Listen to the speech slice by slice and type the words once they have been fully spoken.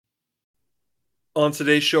On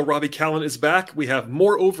today's show, Robby Kalland is back. We have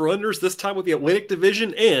more over-unders, this time with the Atlantic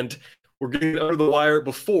Division, and we're getting under the wire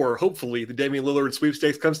before, hopefully, the Damian Lillard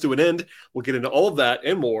sweepstakes comes to an end. We'll get into all of that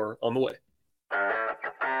and more on the way.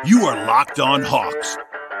 You are Locked On Hawks,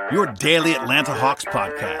 your daily Atlanta Hawks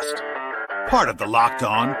podcast. Part of the Locked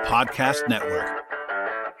On Podcast Network.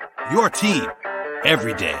 Your team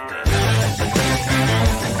every day.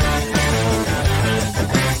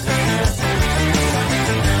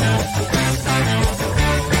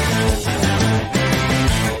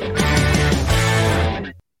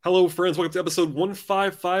 Hello, friends. Welcome to episode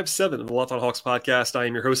 1557 of the Locked On Hawks podcast. I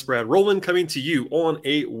am your host, Brad Rowland, coming to you on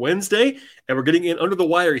a Wednesday, and we're getting in under the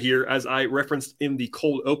wire here, as I referenced in the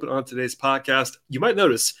cold open on today's podcast. You might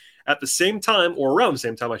notice at the same time, or around the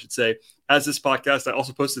same time, I should say, as this podcast, I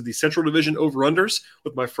also posted the Central Division over-unders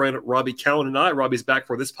with my friend Robby Kalland and I. Robby's back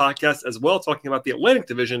for this podcast as well, talking about the Atlantic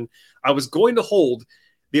Division. I was going to hold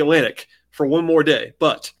the Atlantic for one more day,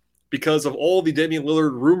 but because of all the Damian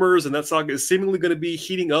Lillard rumors, and that saga is seemingly going to be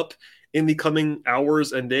heating up in the coming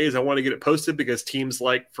hours and days. I want to get it posted because teams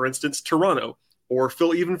like, for instance, Toronto or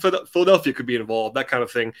even Philadelphia could be involved, that kind of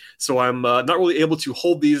thing. So I'm not really able to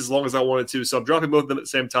hold these as long as I wanted to. So I'm dropping both of them at the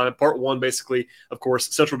same time. Part one, basically, of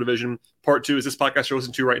course, Central Division. Part two is this podcast you're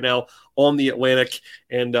listening to right now on the Atlantic,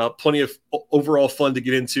 and plenty of overall fun to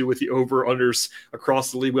get into with the over-unders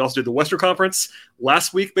across the league. We also did the Western Conference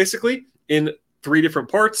last week, basically, in 3 different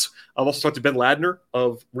parts. I've also talked to Ben Ladner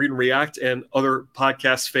of Read and React and other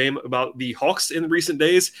podcast fame about the Hawks in recent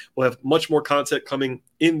days. We'll have much more content coming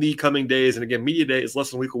in the coming days. And again, Media Day is less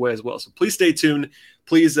than a week away as well. So please stay tuned.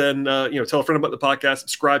 Please then, tell a friend about the podcast,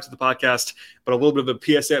 subscribe to the podcast, but a little bit of a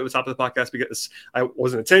PSA at the top of the podcast because I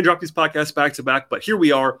wasn't intending to drop these podcasts back to back, but here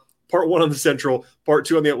we are, part one on the Central, part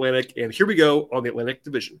two on the Atlantic, and here we go on the Atlantic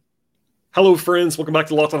Division. Hello, friends. Welcome back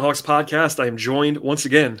to the Locked On Hawks podcast. I am joined once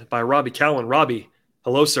again by Robby Kalland. Robby,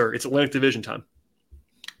 hello, sir. It's Atlantic Division time.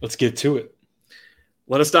 Let's get to it.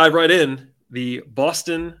 Let us dive right in. The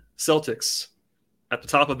Boston Celtics at the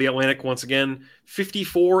top of the Atlantic once again.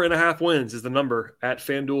 54.5 wins is the number at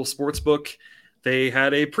FanDuel Sportsbook. They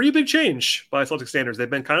had a pretty big change by Celtic standards. They've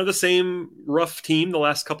been kind of the same rough team the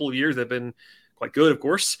last couple of years. They've been quite good, of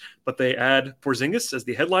course, but they add Porzingis as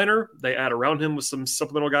the headliner. They add around him with some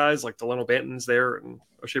supplemental guys like Delano Banton's there and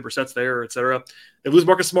O'Shea Brissett's there, etc. They lose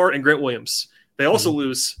Marcus Smart and Grant Williams. They also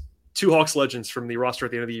lose 2 Hawks legends from the roster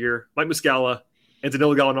at the end of the year, Mike Muscala and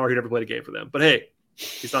Danilo Gallinari, who never played a game for them. But hey,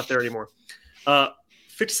 he's not there anymore.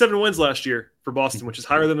 57 wins last year for Boston, which is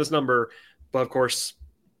higher than this number. But of course,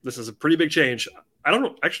 this is a pretty big change. I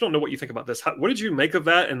actually don't know what you think about this. What did you make of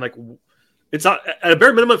that? And it's not, at a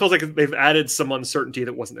bare minimum, it feels like they've added some uncertainty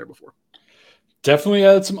that wasn't there before. Definitely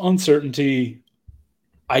added some uncertainty.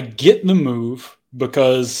 I get the move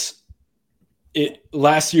because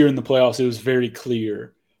last year in the playoffs, it was very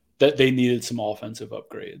clear that they needed some offensive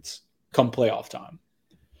upgrades come playoff time.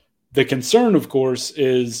 The concern, of course,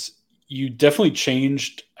 is you definitely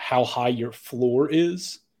changed how high your floor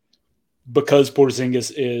is because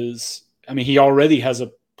Porzingis he already has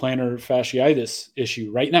a plantar fasciitis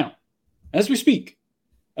issue right now. As we speak,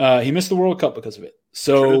 he missed the World Cup because of it.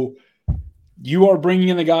 So you are bringing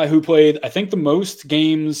in a guy who played, I think, the most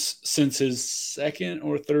games since his second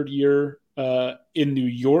or third year in New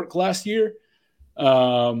York last year.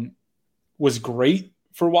 Was great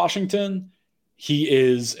for Washington. He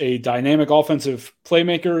is a dynamic offensive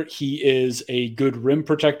playmaker. He is a good rim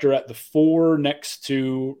protector at the 4 next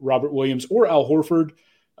to Robert Williams or Al Horford.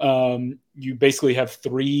 You basically have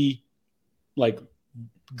 3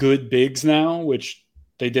 good bigs now, which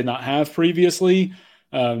they did not have previously.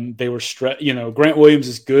 They were Grant Williams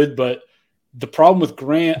is good, but the problem with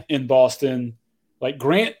Grant in Boston,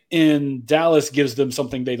 Grant in Dallas gives them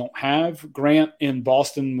something they don't have. Grant in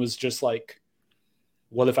Boston was just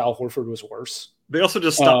what if Al Horford was worse? They also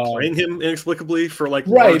just stopped playing him inexplicably for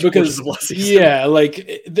right, because of last season.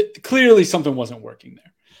 Clearly something wasn't working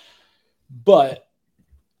there. But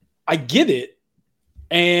I get it.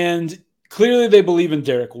 And clearly they believe in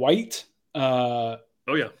Derek White. Oh,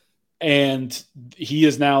 yeah. And he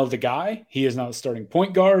is now the guy. He is now the starting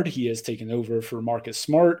point guard. He has taken over for Marcus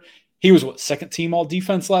Smart. He was, second team all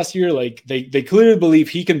defense last year? They clearly believe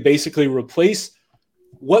he can basically replace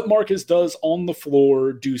what Marcus does on the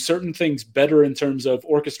floor, do certain things better in terms of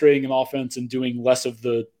orchestrating an offense and doing less of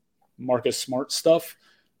the Marcus Smart stuff.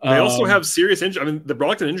 They also have serious injury. I mean, the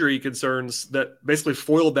Brogdon injury concerns that basically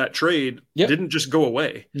foiled that trade didn't just go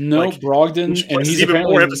away. No, Brogdon, and he's even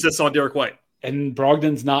more emphasis on Derek White. And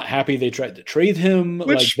Brogdon's not happy they tried to trade him.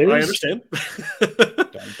 Which I understand.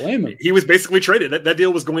 Don't blame him. He was basically traded. That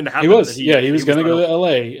deal was going to happen. He was. He was going to go to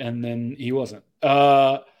LA, and then he wasn't.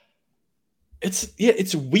 It's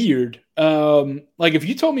it's weird. Like if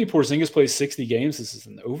you told me Porzingis plays 60 games, this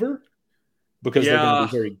isn't over because they're going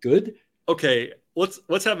to be very good. Okay,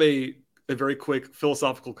 let's have a very quick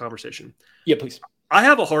philosophical conversation. Yeah, please. I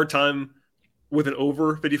have a hard time with an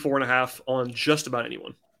over 54.5 on just about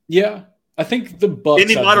anyone. Yeah, I think the Bucks in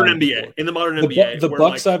the modern NBA. In the modern NBA, the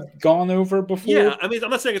Bucks I've gone over before. Yeah, I mean, I'm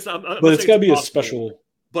not saying it's not, but it's got to be a special.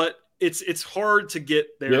 But it's hard to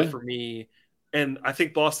get there for me. And I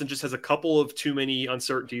think Boston just has a couple of too many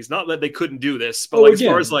uncertainties. Not that they couldn't do this, but as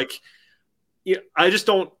far as I just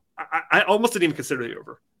don't. I almost didn't even consider the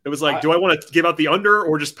over. It was like, do I want to give out the under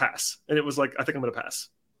or just pass? And it was like, I think I'm going to pass.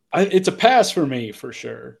 It's a pass for me for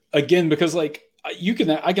sure. Again, because I can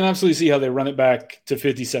absolutely see how they run it back to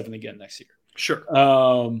 57 again next year. Sure.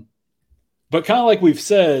 But kind of like we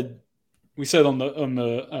said on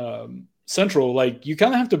the Central, like you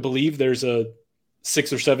kind of have to believe there's a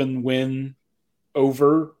 6 or 7 win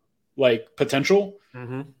over potential,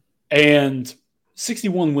 and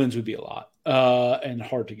 61 wins would be a lot. And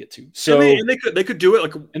hard to get to. So and they could do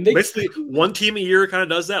it basically one team a year kind of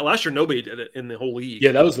does that. Last year nobody did it in the whole league.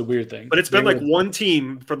 Yeah, that was the weird thing. But it's been one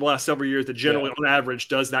team for the last several years that generally on average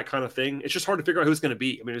does that kind of thing. It's just hard to figure out who's going to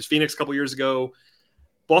be. I mean, it was Phoenix a couple years ago.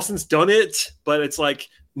 Boston's done it, but it's like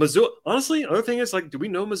Missoula. Honestly, another thing is do we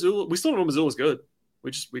know Missoula? We still don't know Missoula's good.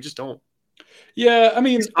 We just don't. Yeah, I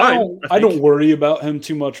mean, I don't worry about him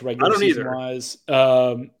too much regular season wise.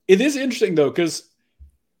 It is interesting though because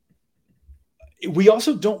we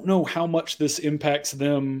also don't know how much this impacts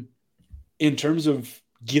them in terms of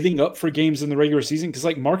getting up for games in the regular season.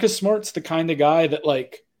 Because Marcus Smart's the kind of guy that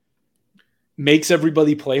makes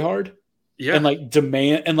everybody play hard, and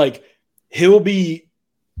demand, and he'll be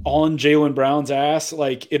on Jaylen Brown's ass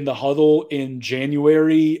in the huddle in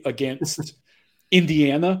January against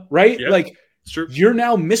Indiana, right? Yeah, it's true. You're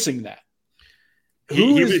now missing that.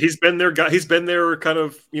 He's been their guy. He's been their kind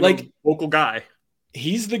of local guy.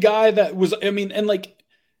 He's the guy that was, I mean, and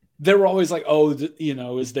they were always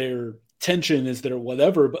is there tension? Is there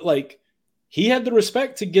whatever? But he had the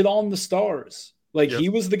respect to get on the stars. He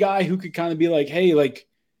was the guy who could kind of be hey,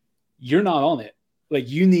 you're not on it.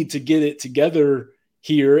 You need to get it together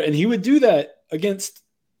here. And he would do that against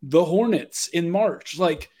the Hornets in March.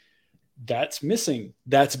 That's missing.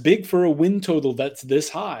 That's big for a win total that's this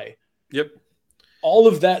high. Yep. All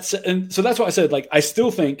of that. And so that's why I said, I still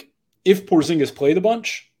think, if Porzingis played a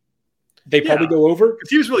bunch, they probably go over.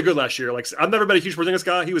 He was really good last year. I've never been a huge Porzingis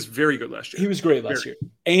guy. He was very good last year. He was great last year.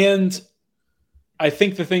 And I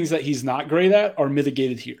think the things that he's not great at are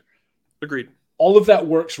mitigated here. Agreed. All of that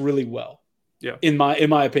works really well. Yeah. In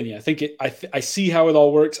my opinion, I think I see how it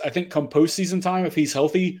all works. I think come postseason time, if he's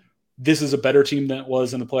healthy, this is a better team than it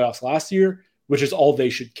was in the playoffs last year, which is all they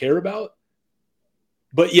should care about.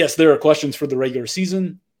 But yes, there are questions for the regular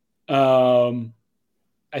season.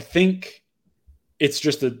 I think it's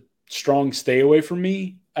just a strong stay away from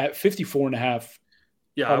me at 54.5.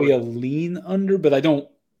 Yeah, probably a lean under, but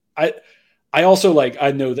I also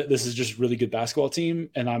I know that this is just a really good basketball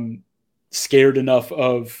team, and I'm scared enough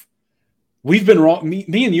of. We've been wrong. Me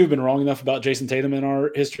and you have been wrong enough about Jason Tatum in our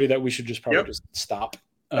history that we should just probably just stop.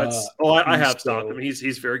 I have stopped. I mean,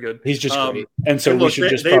 he's very good. He's just great, and so we should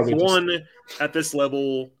just probably won at this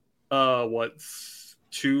level.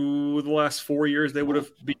 2 of the last 4 years they would have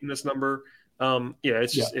beaten this number.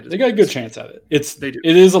 It's just they got a good chance at it.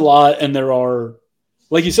 It is a lot, and there are,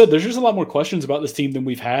 like you said, there's just a lot more questions about this team than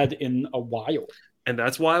we've had in a while. And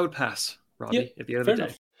that's why I would pass, Robbie, at the end of the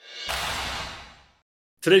day.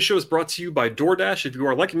 Today's show is brought to you by DoorDash. If you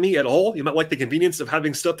are like me at all, you might like the convenience of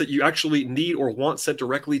having stuff that you actually need or want sent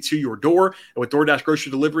directly to your door. And with DoorDash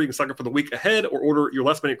grocery delivery, you can stock up for the week ahead or order your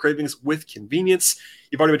last-minute cravings with convenience.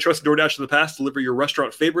 You've already been trusting DoorDash in the past to deliver your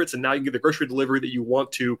restaurant favorites, and now you can get the grocery delivery that you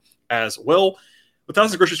want to as well. With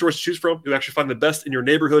thousands of grocery stores to choose from, you'll actually find the best in your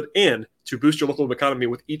neighborhood, and to boost your local economy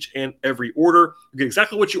with each and every order. You get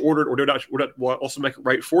exactly what you ordered, or DoorDash will also make it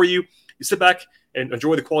right for you. You sit back and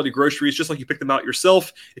enjoy the quality groceries just like you pick them out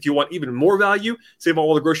yourself. If you want even more value, save on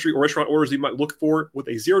all the grocery or restaurant orders you might look for with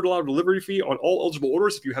a $0 delivery fee on all eligible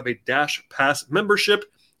orders if you have a Dash Pass membership.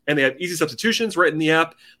 And they have easy substitutions right in the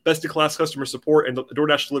app, best-in-class customer support, and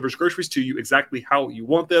DoorDash delivers groceries to you exactly how you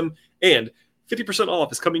want them. And 50%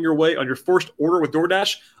 off is coming your way on your first order with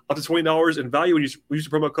DoorDash, up to $20 in value when you use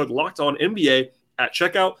the promo code LOCKEDONNBA at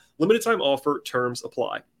checkout. Limited time offer, terms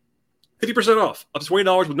apply. 50% off, up to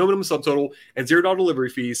 $20 with no minimum subtotal and $0 delivery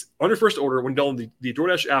fees on your first order when downloading the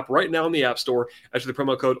DoorDash app right now in the App Store. Enter the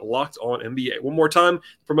promo code LOCKEDONNBA. One more time,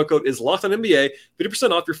 the promo code is LOCKEDONNBA,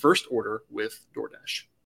 50% off your first order with DoorDash.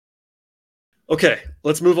 Okay,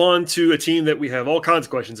 let's move on to a team that we have all kinds of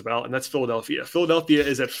questions about, and that's Philadelphia. Philadelphia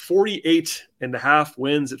is at 48.5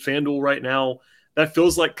 wins at FanDuel right now. That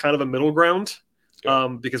feels like kind of a middle ground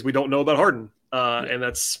because we don't know about Harden. And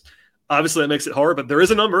that's obviously that makes it hard, but there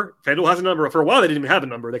is a number. FanDuel has a number. For a while, they didn't even have a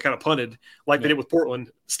number. They kind of punted like they did with Portland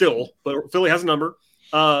still, but Philly has a number.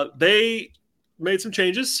 They made some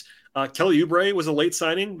changes. Kelly Oubre was a late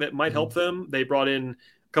signing that might help them. They brought in a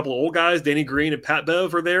couple of old guys. Danny Green and Pat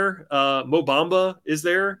Bev are there. Mo Bamba is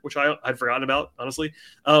there, which I'd forgotten about, honestly.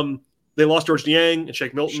 They lost George Niang and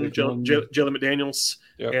Shake Milton, Jalen McDaniels,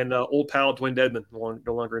 and old pal Dwayne Dedman,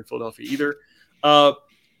 no longer in Philadelphia either.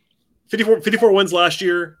 54 wins last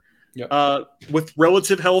year with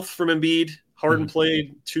relative health from Embiid. Harden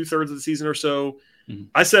played 2/3 of the season or so.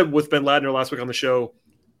 I said with Ben Ladner last week on the show,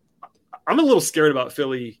 I'm a little scared about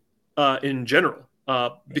Philly in general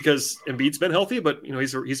because Embiid's been healthy, but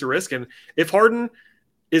he's a risk. And if Harden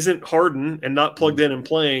isn't Harden and not plugged in and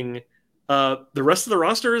playing, the rest of the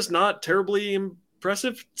roster is not terribly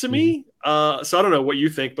impressive to me. So I don't know what you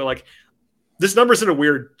think, but like this number's in a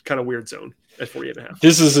weird zone at 48.5.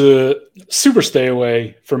 This is a super stay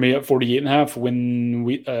away for me at 48.5. When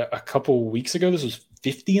we a couple weeks ago, this was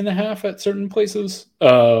 50.5 at certain places.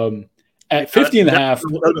 At 50.5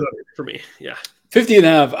 for me,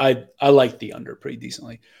 50.5, I like the under pretty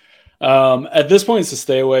decently. At this point, it's a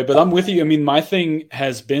stay away, but I'm with you. I mean, my thing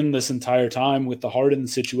has been this entire time with the Harden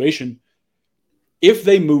situation. If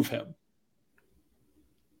they move him,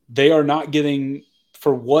 they are not getting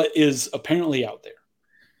for what is apparently out there.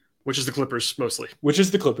 Which is the Clippers mostly.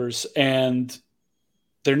 And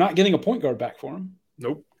they're not getting a point guard back for him.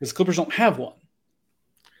 Nope. Because the Clippers don't have one.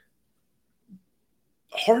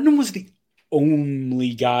 Harden was the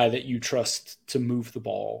only guy that you trust to move the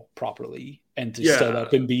ball properly and to set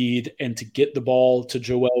up Embiid and to get the ball to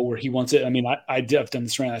Joel where he wants it. I mean, I've done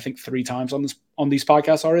this rant, I think 3 times on these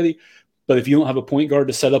podcasts already. But if you don't have a point guard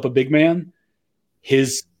to set up a big man,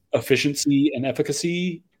 his efficiency and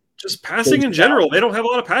efficacy. Just passing in general. They don't have a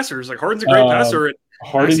lot of passers. Like Harden's a great passer.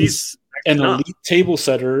 Harden's an elite table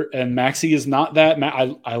setter, and Maxey is not that.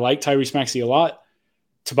 I like Tyrese Maxey a lot.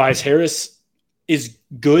 Tobias Harris is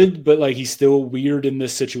good, but like he's still weird in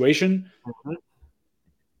this situation.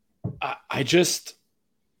 I just,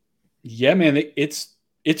 man,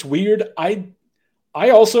 it's weird. I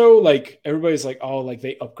also like everybody's like, oh, like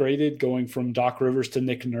they upgraded going from Doc Rivers to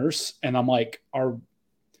Nick Nurse, and I'm like, I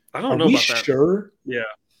don't know we about that. Sure? Yeah.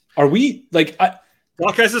 Are we like?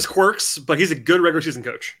 Doc has his quirks, but he's a good regular season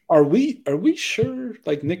coach. Are we sure?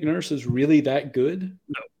 Like Nick Nurse is really that good?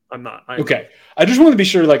 No, I'm not. Okay, I just want to be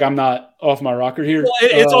sure. Like I'm not off my rocker here. Well,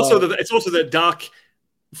 it's also that Doc,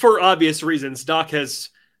 for obvious reasons, Doc has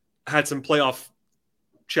had some playoff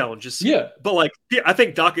challenges. Yeah, but like I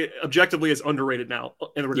think Doc objectively is underrated now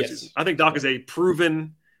in the regular season. I think Doc is a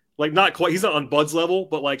proven, like not quite. He's not on Bud's level,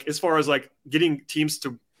 but like as far as like getting teams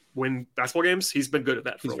to win basketball games, he's been good at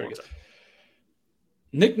that for a long time.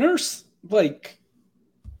 Nick Nurse, like,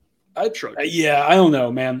 I don't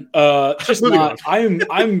know, man. Just not.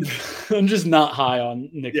 I'm just not high on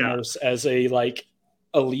Nick Nurse as a like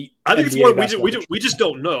elite. I think NBA it's more we just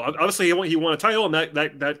don't know. Obviously, he won a title, and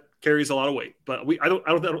that carries a lot of weight. But I don't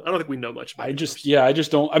think we know much about I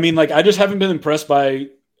just don't. I mean, like, I just haven't been impressed by.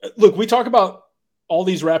 Look, we talk about all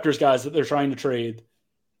these Raptors guys that they're trying to trade,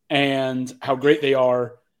 and how great they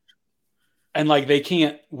are. And like they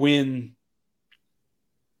can't win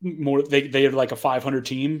more. They are like a 500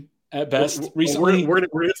 team at best recently. We're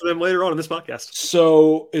gonna get to them later on in this podcast.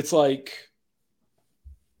 So it's like,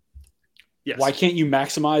 why can't you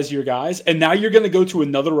maximize your guys? And now you're going to go to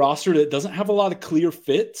another roster that doesn't have a lot of clear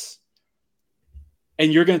fits,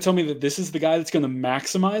 and you're going to tell me that this is the guy that's going to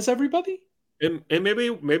maximize everybody. And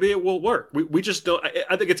maybe it will work. We just don't.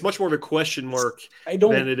 I think it's much more of a question mark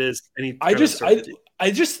than it is any. I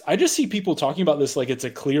just see people talking about this like it's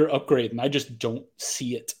a clear upgrade, and I just don't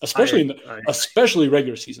see it, especially especially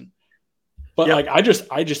regular season. But like I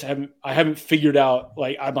haven't figured out.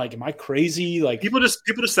 Like I'm like, am I crazy? Like people just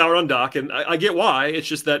sour on Doc, and I get why. It's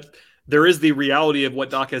just that there is the reality of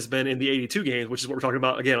what Doc has been in the 82 games, which is what we're talking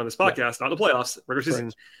about again on this podcast, not the playoffs, regular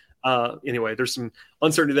season. Anyway, there's some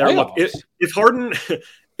uncertainty there. Look, if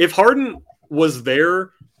Harden was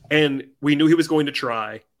there and we knew he was going to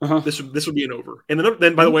try, this would be an over. And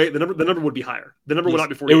then by the way, the number would be higher. The number would not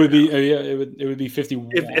be 40. It would be it would be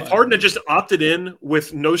 51. If Harden had just opted in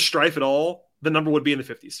with no strife at all, the number would be in the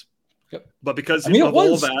 50s. Yep. But because it was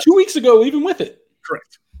all that 2 weeks ago, even with it.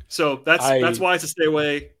 Correct. So that's why it's a stay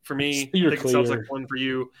away for me. I think it sounds like one for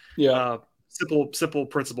you. Yeah. Simple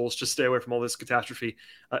principles. Just stay away from all this catastrophe.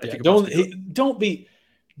 Don't be.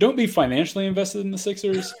 don't be financially invested in the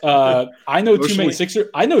Sixers. I know too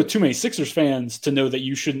many Sixers fans to know that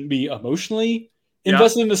you shouldn't be emotionally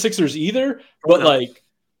invested in the Sixers either. But like,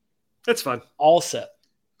 that's fine. All set.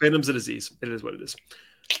 Fandom's a disease. It is what it is.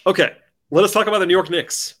 Okay, let us talk about the New York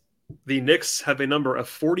Knicks. The Knicks have a number of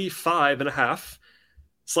 45.5.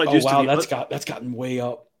 Slight juice to the that's gotten way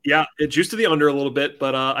up. Yeah, it juiced to the under a little bit,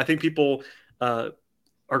 but I think people are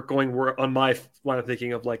going on my line of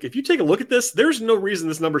thinking of like, if you take a look at this, there's no reason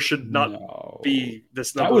this number should not be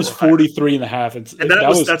this number. That was 43.5, and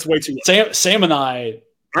that's way too low. Sam and I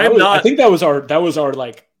I think that was our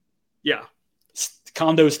like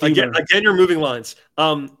condo steamer. Again, you're moving lines.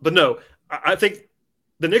 But no, I think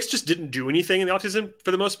the Knicks just didn't do anything in the offseason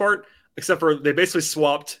for the most part, except for they basically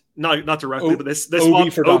swapped not directly, but they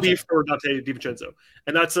swapped Obi for Dante DiVincenzo,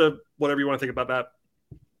 and that's a whatever you want to think about that.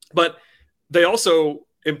 But they also,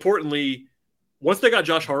 importantly, once they got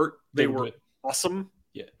Josh Hart, they were awesome.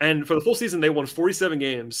 Yeah. And for the full season, they won 47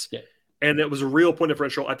 games. Yeah. And it was a real point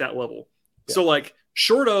differential at that level. Yeah. So like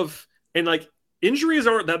short of, and like injuries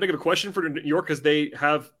aren't that big of a question for New York because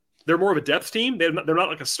they're more of a depth team. They're not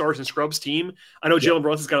like a stars and scrubs team. I know Jalen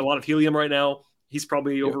Brunson's got a lot of helium right now. He's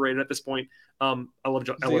probably overrated at this point. I love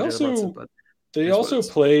Jalen Brunson, but they also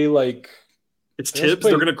play like it's Tibbs.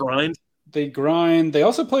 They're going to grind. They grind. They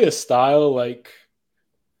also play a style like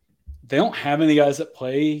they don't have any guys that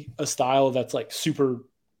play a style that's like super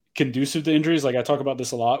conducive to injuries. Like I talk about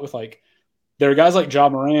this a lot with like there are guys like Ja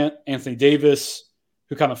Morant, Anthony Davis,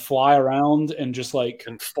 who kind of fly around and just like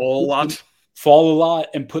and fall a lot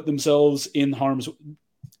and put themselves in harm's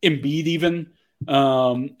Embiid even,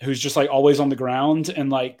 who's just like always on the ground. And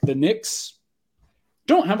like the Knicks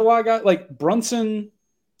don't have a lot of guys. Like Brunson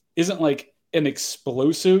isn't like an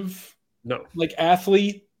explosive like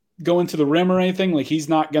athlete going to the rim or anything. Like he's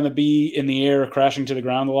not going to be in the air crashing to the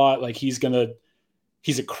ground a lot. Like he's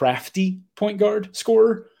a crafty point guard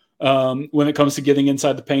scorer when it comes to getting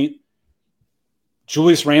inside the paint.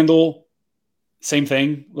 Julius Randle, same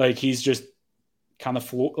thing. Like he's just kind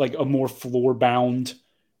of like a more floor bound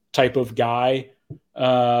type of guy.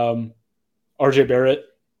 RJ Barrett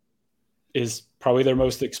is probably their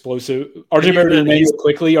most explosive. RJ Barrett and Emmanuel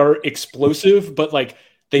Quickly are explosive, but like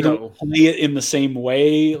they don't play it in the same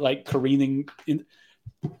way, like careening.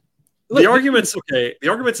 The argument's okay. The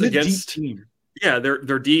argument's against team. Yeah,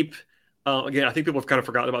 they're deep. Again, I think people have kind of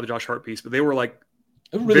forgotten about the Josh Hart piece, but they were like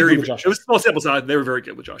it was a small sample size. They were very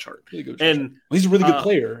good with Josh Hart. He's a really good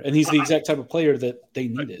player, and he's the exact type of player that they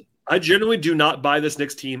needed. I generally do not buy this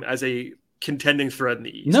Knicks team as a contending threat in the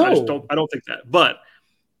East. No, I don't think that. But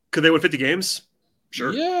could they win 50 games?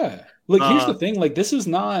 Sure. Yeah. Look, here's the thing. Like, this is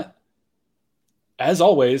not, as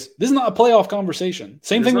always, this is not a playoff conversation.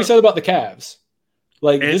 Same thing we said about the Cavs.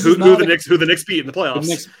 Like, and this who is not the Knicks beat in the playoffs. The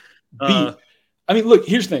Knicks beat. I mean, look,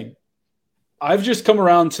 here's the thing. I've just come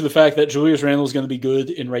around to the fact that Julius Randle is going to be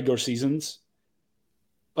good in regular seasons.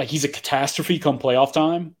 Like, he's a catastrophe come playoff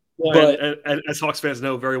time. Well, and as Hawks fans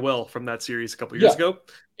know very well from that series a couple of years ago.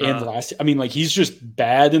 And like he's just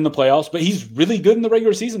bad in the playoffs, but he's really good in the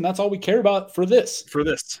regular season. That's all we care about for this.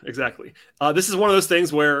 Exactly. This is one of those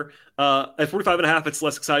things where at 45.5, it's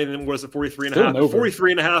less exciting than what is at 43.5.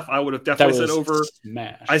 43.5, I would have definitely said over.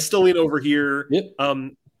 Smash. I still lean over here. Yep.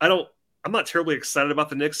 I'm not terribly excited about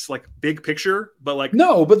the Knicks, like big picture, but like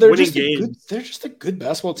no, but they're just they're just a good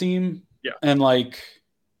basketball team. Yeah, and like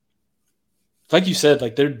you said,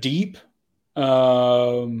 like they're deep. I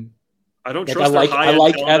don't trust. I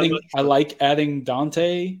like adding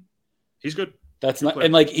Dante. He's good. That's not,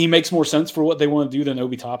 and like he makes more sense for what they want to do than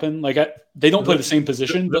Obi Toppin. Like they don't play the same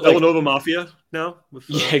position, but Villanova Mafia now.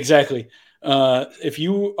 Yeah, exactly. If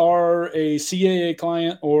you are a CAA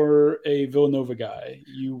client or a Villanova guy,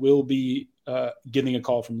 you will be getting a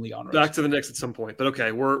call from Leon Rose. Back to the Knicks at some point, but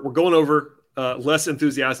okay, we're going over less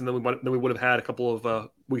enthusiasm than we would have had a couple of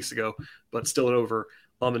weeks ago, but still an over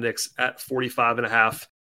on the Knicks at 45.5.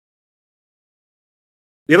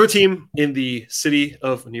 The other team in the city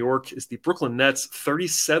of New York is the Brooklyn Nets,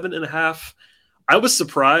 37.5. I was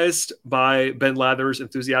surprised by Ben Lather's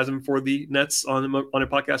enthusiasm for the Nets on a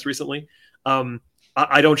podcast recently.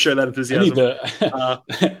 I don't share that enthusiasm.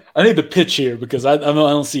 I need the pitch here because I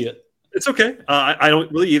don't see it. It's okay. I don't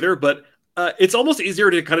really either, but it's almost easier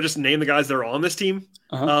to kind of just name the guys that are on this team.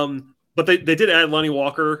 Uh-huh. But they did add Lonnie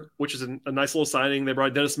Walker, which is a nice little signing. They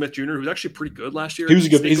brought Dennis Smith Jr., who was actually pretty good last year. He's a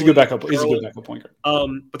good backup. He's a good backup point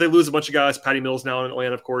guard. But they lose a bunch of guys. Patty Mills now in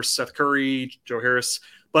Atlanta, of course. Seth Curry, Joe Harris.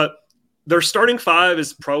 But their starting five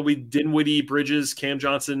is probably Dinwiddie, Bridges, Cam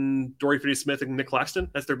Johnson, Dorian Finney-Smith, and Nick Claxton.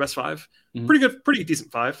 That's their best five. Mm-hmm. Pretty good, pretty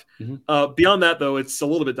decent five. Mm-hmm. Beyond that, though, it's a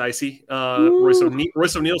little bit dicey. Royce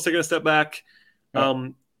O'Neal's taking a step back.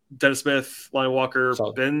 Right. Dennis Smith, Lion Walker,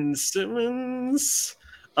 Solid. Ben Simmons,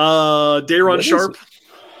 Dayron Sharp,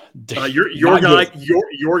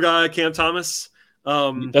 your guy, Cam Thomas.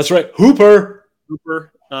 That's right. Hooper.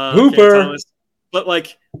 Cam Thomas. But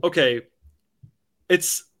like, okay,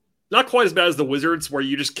 it's not quite as bad as the Wizards where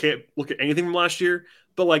you just can't look at anything from last year.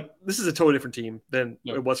 But like, this is a totally different team than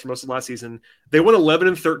it was for most of last season. They went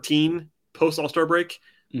 11-13 post All-Star break,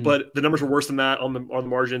 but the numbers were worse than that on the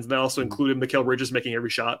margins. And that also included Mikal Bridges making every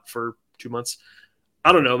shot for 2 months.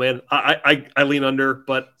 I don't know, man. I lean under,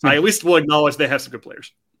 but I at least will acknowledge they have some good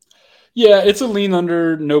players. Yeah, it's a lean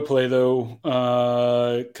under, no play though,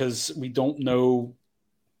 because we don't know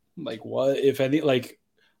like what, if any, like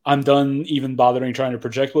I'm done even bothering trying to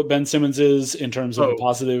project what Ben Simmons is in terms of a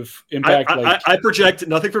positive impact. I project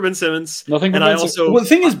nothing for Ben Simmons. Nothing for Ben Simmons. Well, the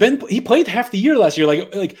thing is, he played half the year last year.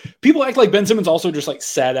 Like people act like Ben Simmons also just like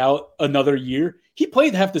sat out another year. He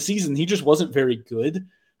played half the season. He just wasn't very good.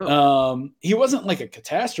 He wasn't like a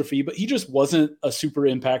catastrophe, but he just wasn't a super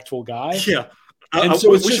impactful guy. Yeah. And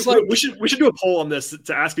so it's just like we should do a poll on this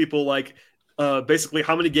to ask people like basically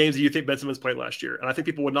how many games do you think Ben Simmons played last year? And I think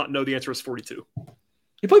people would not know the answer is 42.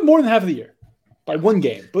 He played more than half of the year by one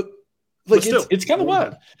game, but like still, it's kind of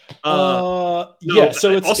wild. So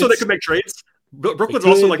it's also they could make trades. Brooklyn's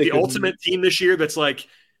also like the ultimate team this year. That's like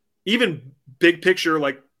even big picture,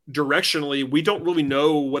 like directionally, we don't really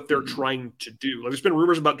know what they're trying to do. Like there's been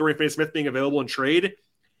rumors about Dorian Finney-Smith being available in trade.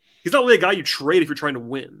 He's not really a guy you trade if you're trying to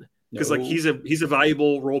win because like he's a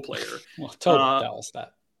valuable role player. Well, tell Dallas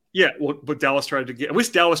that. Yeah, well, but Dallas tried to get. At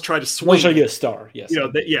least Dallas tried to swing. Try to get a star. Yes, I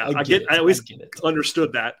at least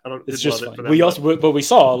understood that. I don't. It's just fun. We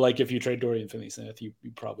saw like if you trade Dorian Finney-Smith, you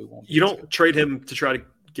probably won't. You don't trade him to try to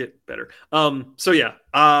get better. So yeah.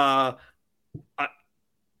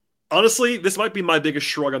 Honestly, this might be my biggest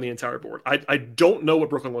shrug on the entire board. I don't know what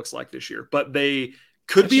Brooklyn looks like this year, but they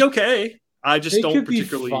could be okay. I just don't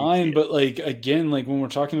particularly. Be fine, but like again, like when we're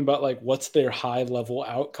talking about like what's their high level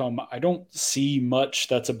outcome, I don't see much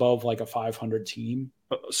that's above like a 500 team.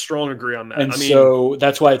 Strong agree on that. And so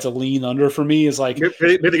that's why it's a lean under for me. Is like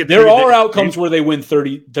maybe there are outcomes where they win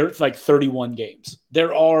 30. They're like 31 games.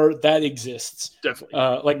 That exists definitely.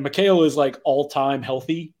 Like Mikal is like all time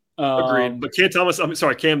healthy. Agreed. But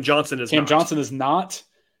Cam Johnson is. Cam Johnson is not.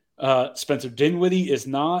 Spencer Dinwiddie is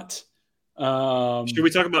not. Should we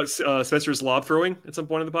talk about Spencer's lob throwing at some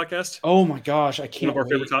point in the podcast? Oh my gosh, I can't. One of our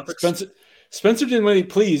favorite topics. Spencer Dinwiddie,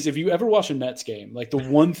 please, if you ever watch a Nets game, like the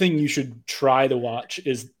one thing you should try to watch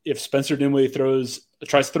is if Spencer Dinwiddie tries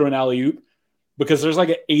to throw an alley-oop, because there's like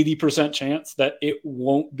an 80% chance that it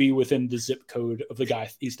won't be within the zip code of the guy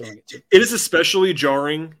he's throwing it to. It is especially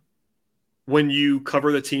jarring when you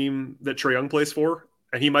cover the team that Trae Young plays for,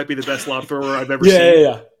 and he might be the best lob thrower I've ever seen.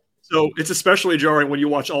 Yeah. So it's especially jarring when you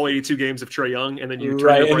watch all 82 games of Trae Young, and then you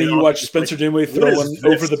watch Spencer Dinwiddie throw one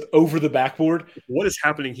over the backboard. What is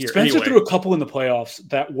happening here? Spencer threw a couple in the playoffs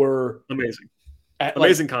that were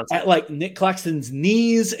amazing, concept at like Nick Claxton's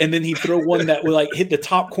knees, and then he'd throw one that would like hit the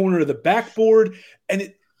top corner of the backboard, and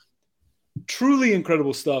it truly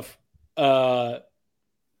incredible stuff.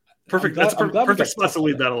 Perfect. That's perfect spot to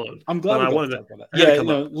leave that alone. I'm glad I wanted to talk about that.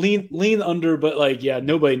 Yeah, lean under, but like,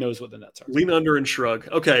 nobody knows what the Nets are. Lean under and shrug.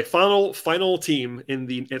 Okay, final team in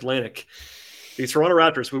the Atlantic, the Toronto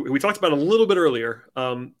Raptors. We talked about a little bit earlier.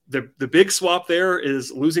 The big swap there is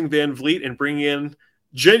losing Van Vliet and bringing in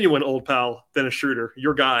genuine old pal Dennis Schroeder,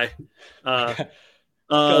 your guy. Got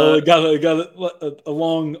a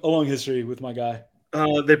long history with my guy.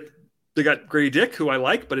 They got Grady Dick, who I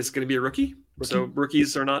like, but it's going to be a rookie. So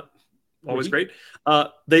rookies are not always great.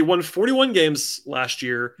 They won 41 games last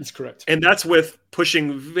year. That's correct. And that's with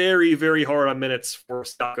pushing very, very hard on minutes for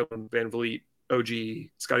Stockholm, Van Vliet, OG,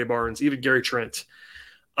 Scotty Barnes, even Gary Trent.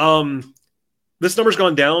 This number's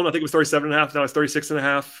gone down. I think it was 37.5. Now it's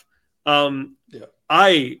 36.5.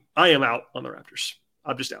 I am out on the Raptors.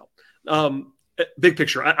 I'm just out. Big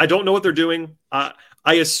picture. I don't know what they're doing. I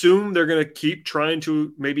assume they're going to keep trying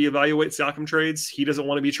to maybe evaluate Siakam trades. He doesn't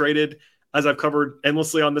want to be traded. As I've covered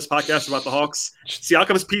endlessly on this podcast about the Hawks,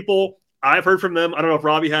 Siakam's people, I've heard from them. I don't know if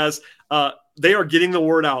Robbie has. They are getting the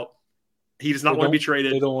word out. He does not want to be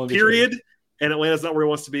traded. They don't want to be traded. And Atlanta's not where he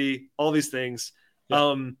wants to be. All these things. Yeah. I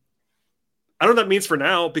don't know what that means for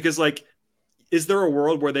now, because like, is there a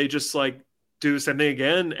world where they just like do the same thing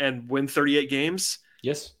again and win 38 games?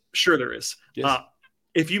 Yes. Sure there is. Yes.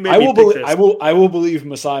 If you I will believe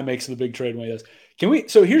Masai makes the big trade when he does.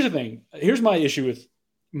 So here's the thing. Here's my issue with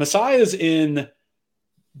Masai is in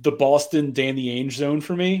the Boston Danny Ainge zone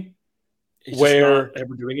for me. He's where not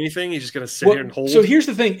ever doing anything. He's just going to sit here and hold. So here's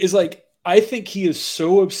the thing is like, I think he is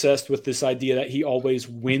so obsessed with this idea that he always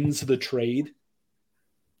wins the trade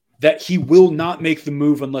that he will not make the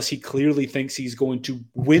move unless he clearly thinks he's going to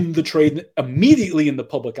win the trade immediately in the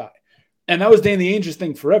public eye. And that was Danny Ainge's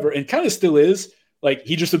thing forever, and kind of still is. Like,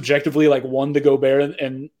 he just objectively won the Gobert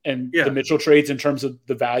and the Mitchell trades in terms of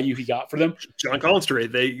the value he got for them. John Collins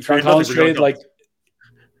trade.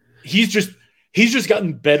 He's just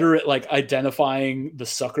gotten better at identifying the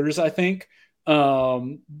suckers, I think,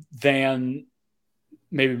 than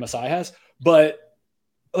maybe Masai has. But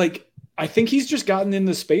I think he's just gotten in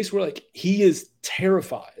the space where he is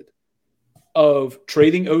terrified of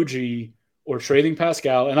trading OG or trading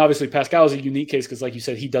Pascal. And obviously Pascal is a unique case because, like you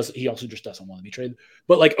said, he also just doesn't want to be traded.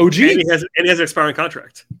 But OG, and he has an expiring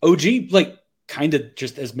contract. OG kind of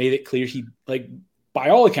just has made it clear he by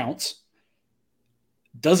all accounts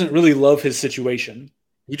doesn't really love his situation.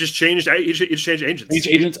 He just changed. He just changed agents. Changed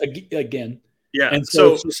agents again. Yeah, and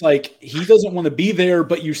so it's just he doesn't want to be there,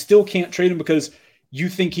 but you still can't trade him because you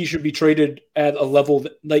think he should be traded at a level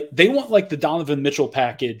that they want the Donovan Mitchell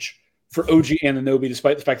package for OG Anunoby,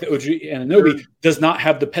 despite the fact that OG Anunoby does not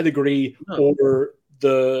have the pedigree or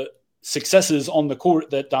the successes on the court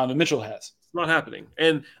that Donovan Mitchell has. It's not happening.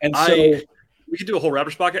 And so we could do a whole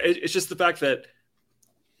Raptors podcast. It's just the fact that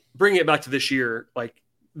bringing it back to this year,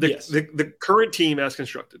 the current team as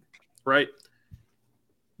constructed, right?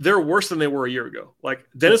 They're worse than they were a year ago.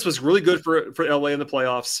 Dennis was really good for LA in the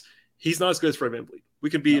playoffs. He's not as good as Fred VanVleet. We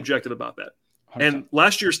can be objective about that. 100%. And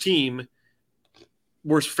last year's team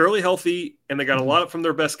was fairly healthy, and they got a lot from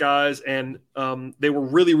their best guys, and they were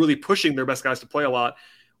really, really pushing their best guys to play a lot.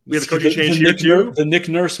 We have a coaching change here too. The Nick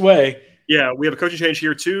Nurse way. Yeah, we have a coaching change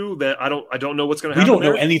here too. That I don't know what's going to happen. We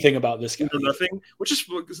don't know anything about this guy. We know nothing, which is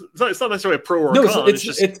it's not necessarily a pro or a con. It's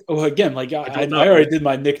again I already did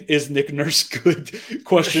my Nick Nurse good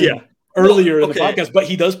question earlier in the podcast, but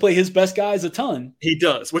he does play his best guys a ton. He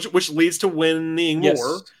does, which leads to winning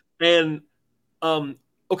more. And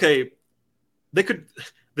they could.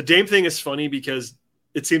 The Dame thing is funny because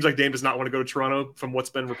it seems like Dame does not want to go to Toronto from what's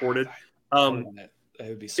been reported. That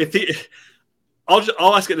would be so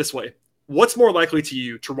I'll ask it this way: what's more likely to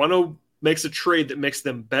you? Toronto makes a trade that makes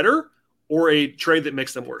them better, or a trade that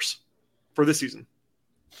makes them worse for this season?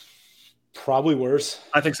 Probably worse.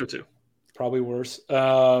 I think so too. Probably worse.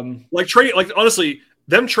 Honestly,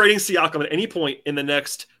 them trading Siakam at any point in the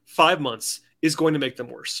next 5 months is going to make them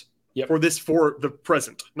worse. Yep. For the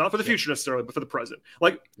present, not for the future necessarily, but for the present.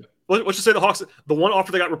 Let's just say the Hawks. The one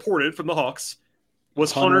offer that got reported from the Hawks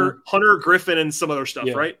was Hunter, Griffin, and some other stuff,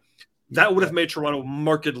 right? That would have made Toronto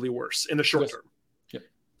markedly worse in the short term. Yep.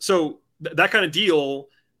 So that kind of deal,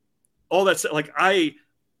 all that I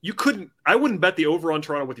wouldn't bet the over on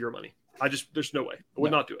Toronto with your money. There's no way. I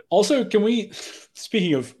would not do it. Also,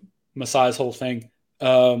 speaking of Masai's whole thing,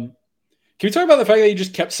 can we talk about the fact that he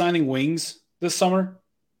just kept signing wings this summer?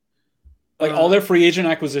 All their free agent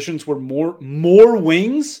acquisitions were more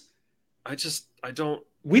wings.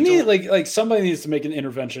 Somebody needs to make an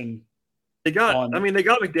intervention. They got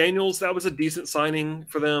McDaniels. That was a decent signing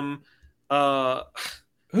for them.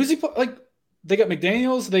 Who's he? They got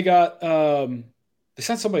McDaniels. They got they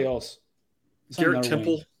signed somebody else. Garrett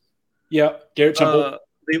Temple. Wing. Yeah, Garrett Temple.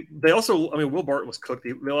 They also, Will Barton was cooked.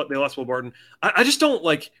 They lost Will Barton. I just don't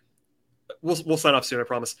like. We'll sign off soon, I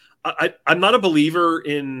promise. I'm not a believer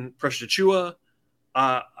in Precious Achiuwa.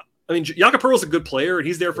 Jakob Poeltl is a good player, and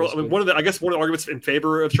he's there for. One of the arguments in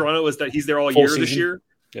favor of Toronto is that he's there all year this year.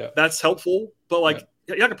 Yeah, that's helpful. But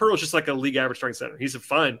Jakob Poeltl is just a league average starting center. He's a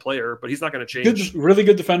fine player, but he's not going to change. Really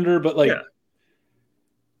good defender, but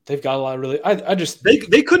they've got a lot of really.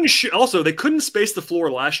 They couldn't shoot. Also, they couldn't space the floor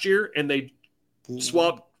last year, and they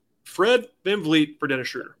swapped Fred VanVleet for Dennis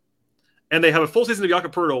Schroeder, and they have a full season of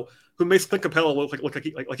Jakob Poeltl, who makes Clint Capella look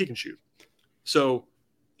like he can shoot. So,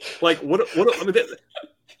 they don't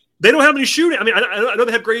have any shooting. I know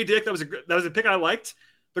they have Grady Dick. That was a pick I liked.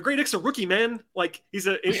 But Grady Dick's a rookie, man. He's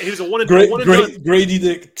a one and done. Grady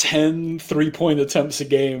Dick 10 3-point attempts a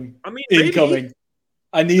game. Incoming. Maybe.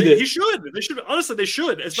 I need it. He should. They should. Honestly, they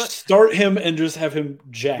should. Start him and just have him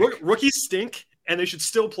jack. Rookies stink, and they should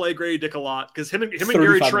still play Grady Dick a lot because him and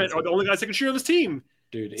Gary Trent are the only guys that can shoot on this team.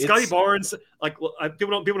 Dude, Scotty Barnes,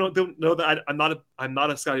 people don't know that I'm not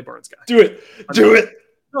a Scotty Barnes guy. Do it.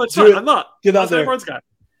 No, it's not. I'm not. Get out there. Scotty Barnes guy.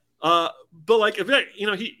 But if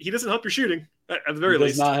he doesn't help your shooting at the very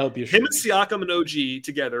least. Does not help your shooting. shooting. Him and Siakam and OG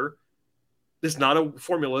together is not a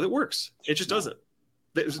formula that works. It just doesn't.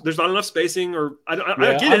 There's not enough spacing, or I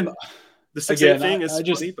get it. The 6-8 thing is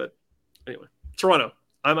funny, but anyway, Toronto.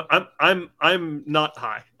 I'm not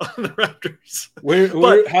high on the Raptors.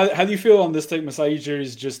 How do you feel on this take? Masai Ujiri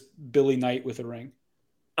is just Billy Knight with a ring.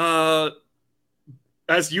 As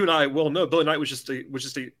as you and I well know, Billy Knight was just ahead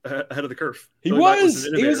of the curve. He was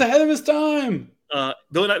ahead of his time.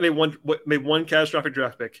 Billy Knight made one catastrophic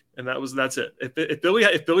draft pick, and that's it. If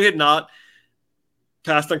Billy had not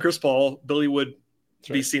passed on Chris Paul, Billy would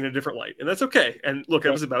be seen in a different light, and that's okay. And look,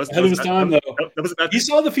 that was about ahead of his time, though. That was about. He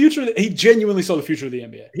saw the future. He genuinely saw the future of the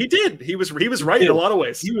NBA. He did. He was right in a lot of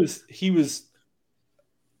ways. He was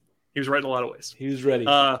right in a lot of ways. He was ready.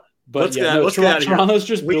 But Toronto's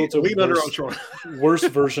just built a worse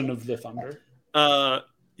version of the Thunder.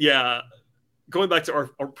 Yeah. Going back to our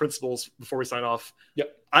principles before we sign off.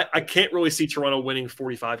 Yep. I can't really see Toronto winning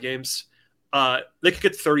 45 games. They could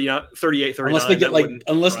get 38, 39.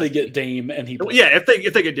 Unless they get Dame and he plays. Yeah, if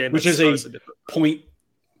they get Dame, which is a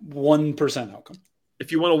 0.1% outcome.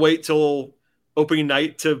 If you want to wait till opening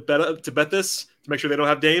night to bet this, to make sure they don't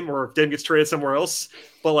have Dame, or if Dame gets traded somewhere else.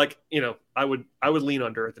 But I would lean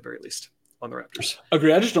under at the very least on the Raptors.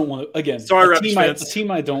 Agree. I just don't want to. Again, sorry, Raptors fans. A team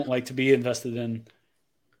I don't like to be invested in.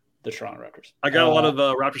 The Toronto Raptors. I got a lot of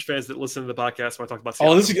Raptors fans that listen to the podcast when I talk about.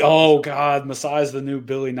 God, Masai's the new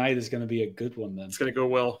Billy Knight is going to be a good one. Then it's going to go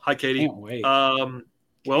well. Hi, Katie. Can't wait.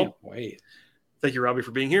 Can't wait. Thank you, Robbie,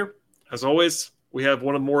 for being here. As always, we have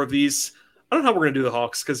one or more of these. I don't know how we're going to do the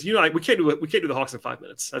Hawks because we can't do it. We can't do the Hawks in 5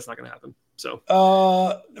 minutes. That's not going to happen. So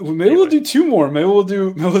we'll do two more. Maybe we'll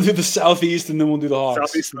do the Southeast and then we'll do the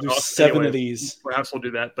Hawks. Southeast, we'll do seven of these. Perhaps we'll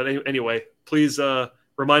do that. But anyway, please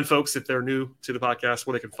remind folks if they're new to the podcast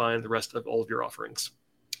where they can find the rest of all of your offerings.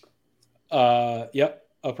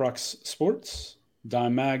 Uprocks Sports,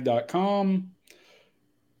 dimemag.com.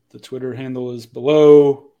 The Twitter handle is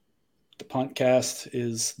below. The Puntcast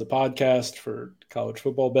is the podcast for college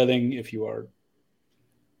football betting. If you are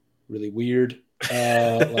really weird,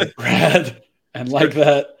 like Brad, and like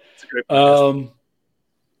that.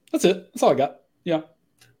 That's it. That's all I got. Yeah.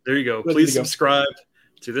 There you go. Please subscribe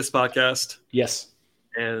to this podcast. Yes.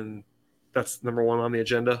 And that's number one on the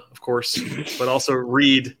agenda, of course. But also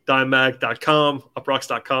read dimemag.com,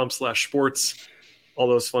 uprocks.com/sports, all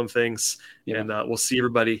those fun things. Yeah. And we'll see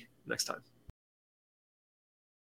everybody next time.